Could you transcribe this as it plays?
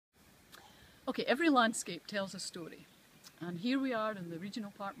Okay, every landscape tells a story, and here we are in the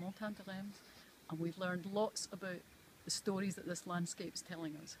regional park Montagne de Reims, and we've learned lots about the stories that this landscape is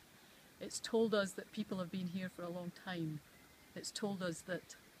telling us. It's told us that people have been here for a long time. It's told us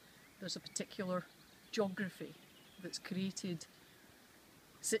that there's a particular geography that's created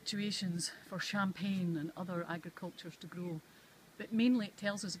situations for champagne and other agricultures to grow. But mainly it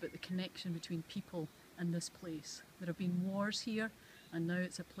tells us about the connection between people and this place. There have been wars here, and now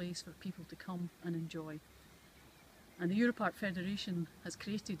it's a place for people to come and enjoy. And the EUROPARC Federation has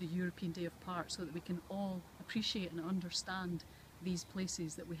created the European Day of Parks so that we can all appreciate and understand these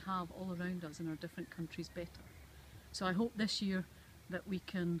places that we have all around us in our different countries better. So I hope this year that we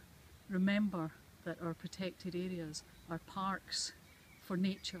can remember that our protected areas are parks for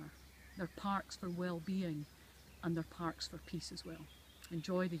nature, they're parks for well-being, and they're parks for peace as well.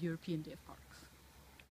 Enjoy the European Day of Parks.